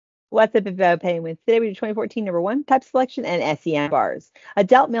What's up, info penguins? Today we do 2014 number 1 type selection and SEM bars.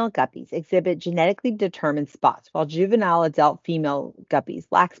 Adult male guppies exhibit genetically determined spots, while juvenile adult female guppies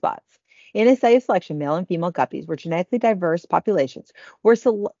lack spots. In a study of selection, male and female guppies were genetically diverse populations were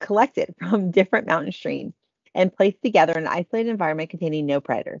collected from different mountain streams and placed together in an isolated environment containing no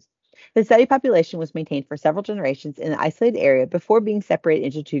predators. The study population was maintained for several generations in an isolated area before being separated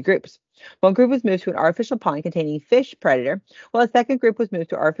into two groups. One group was moved to an artificial pond containing fish predator, while a second group was moved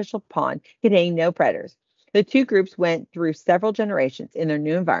to an artificial pond containing no predators. The two groups went through several generations in their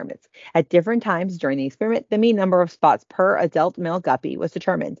new environments. At different times during the experiment, the mean number of spots per adult male guppy was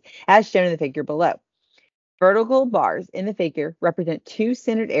determined, as shown in the figure below. Vertical bars in the figure represent two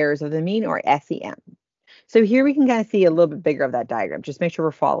standard errors of the mean, or SEM. So here we can kind of see a little bit bigger of that diagram. Just make sure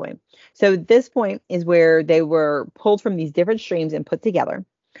we're following. So this point is where they were pulled from these different streams and put together.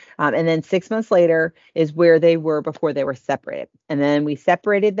 And then 6 months later is where they were before they were separated. And then we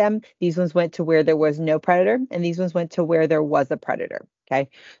separated them. These ones went to where there was no predator, and these ones went to where there was a predator. Okay.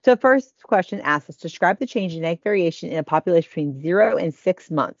 So first question asks us to describe the change in genetic variation in a population between 0 and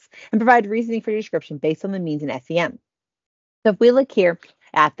 6 months and provide reasoning for your description based on the means in SEM. So if we look here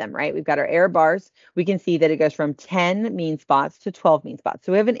at them, right, we've got our error bars. We can see that it goes from 10 mean spots to 12 mean spots.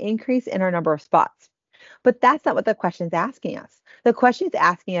 So we have an increase in our number of spots. But that's not what the question is asking us. The question is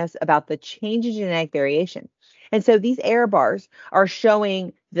asking us about the change in genetic variation. And so these error bars are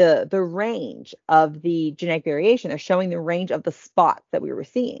showing the range of the genetic variation. They're showing the range of the spots that we were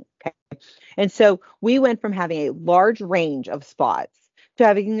seeing. Okay? And so we went from having a large range of spots to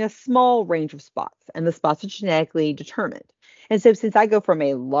having a small range of spots, and the spots are genetically determined. And so since I go from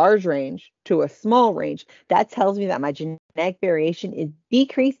a large range to a small range, that tells me that my genetic variation is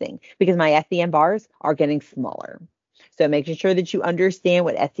decreasing because my SEM bars are getting smaller. So making sure that you understand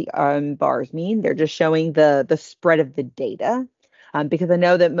what SEM bars mean. They're just showing the spread of the data. Because I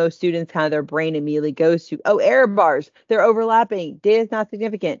know that most students, kind of their brain immediately goes to, oh, error bars, they're overlapping, data is not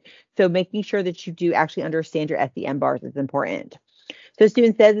significant. So making sure that you do actually understand your SEM bars is important. So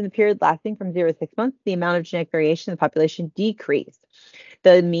student says in the period lasting from 0 to 6 months, the amount of genetic variation in the population decreased.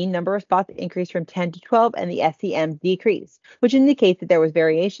 The mean number of spots increased from 10 to 12, and the SEM decreased, which indicates that there was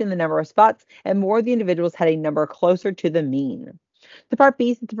variation in the number of spots, and more of the individuals had a number closer to the mean. The part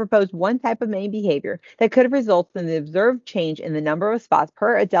B is to propose one type of main behavior that could have resulted in the observed change in the number of spots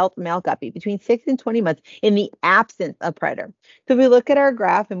per adult male guppy between 6 and 20 months in the absence of predator. So if we look at our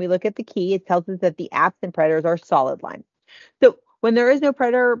graph and we look at the key, it tells us that the absent predators are solid line. So when there is no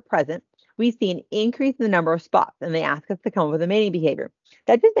predator present, we see an increase in the number of spots, and they ask us to come up with a mating behavior.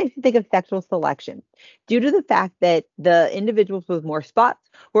 That just makes me think of sexual selection. Due to the fact that the individuals with more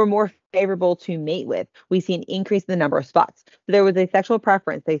spots were more favorable to mate with, we see an increase in the number of spots. So there was a sexual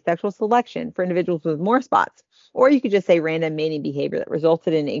preference, a sexual selection for individuals with more spots, or you could just say random mating behavior that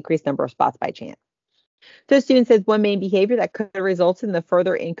resulted in an increased number of spots by chance. So the student says one main behavior that could result in the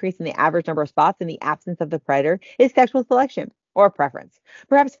further increase in the average number of spots in the absence of the predator is sexual selection or preference.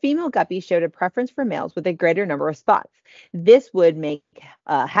 Perhaps female guppies showed a preference for males with a greater number of spots. This would make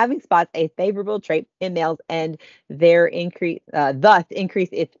having spots a favorable trait in males and thus increase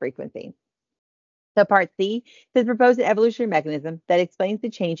its frequency. So part C says propose an evolutionary mechanism that explains the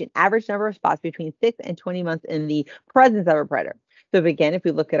change in average number of spots between 6 and 20 months in the presence of a predator. So again, if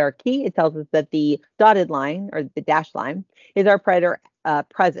we look at our key, it tells us that the dotted line or the dashed line is our predator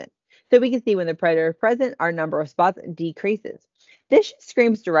present. So we can see when the predator is present, our number of spots decreases. This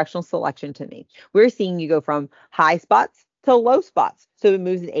screams directional selection to me. We're seeing you go from high spots to low spots. So it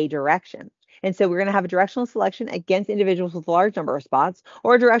moves in a direction. And so we're going to have a directional selection against individuals with a large number of spots,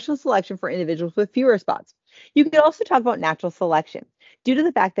 or a directional selection for individuals with fewer spots. You could also talk about natural selection. Due to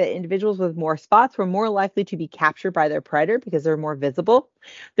the fact that individuals with more spots were more likely to be captured by their predator because they're more visible,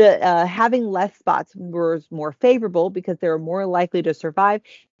 having less spots was more favorable because they were more likely to survive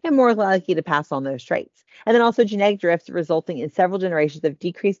and more likely to pass on those traits. And then also genetic drifts resulting in several generations of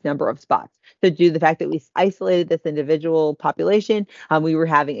decreased number of spots. So due to the fact that we isolated this individual population, we were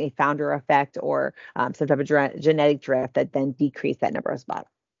having a founder effect or some type of genetic drift that then decreased that number of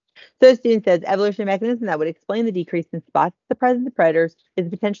spots. So the student says evolutionary mechanism that would explain the decrease in spots, the presence of predators, is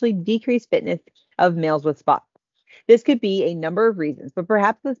potentially decreased fitness of males with spots. This could be a number of reasons, but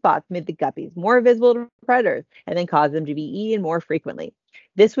perhaps the spots made the guppies more visible to predators and then caused them to be eaten more frequently.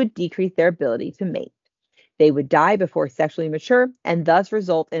 This would decrease their ability to mate. They would die before sexually mature and thus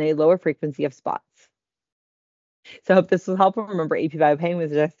result in a lower frequency of spots. So I hope this was helpful. Remember, AP Bio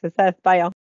Penguins is just success. Bye, y'all.